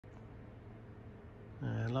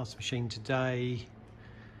Last machine today,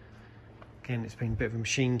 again it's been a bit of a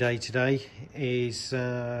machine day today, is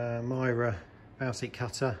Mira valve seat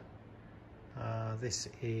cutter. This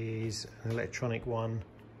is an electronic one,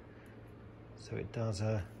 so it does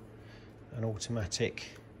an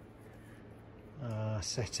automatic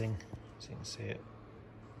setting, so you can see it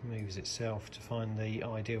moves itself to find the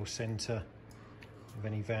ideal centre of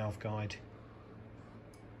any valve guide.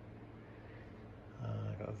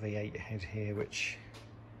 I've got a V8 head here which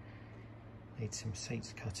needs some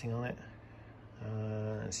seats cutting on it.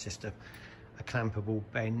 It's just a clampable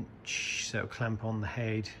bench, so it'll clamp on the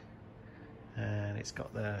head, and it's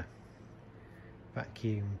got the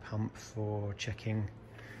vacuum pump for checking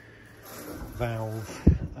valve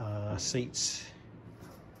seats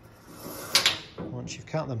once you've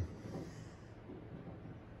cut them.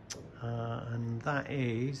 And that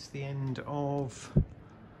is the end of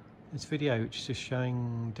this video, which is just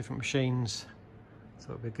showing different machines.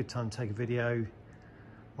 So it'd be a good time to take a video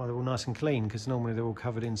while they're all nice and clean, because normally they're all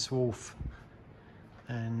covered in swarf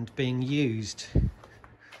and being used.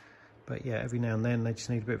 But yeah, every now and then they just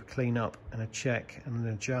need a bit of a clean up and a check and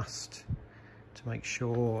an adjust to make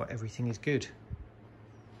sure everything is good.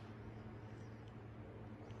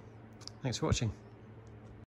 Thanks for watching.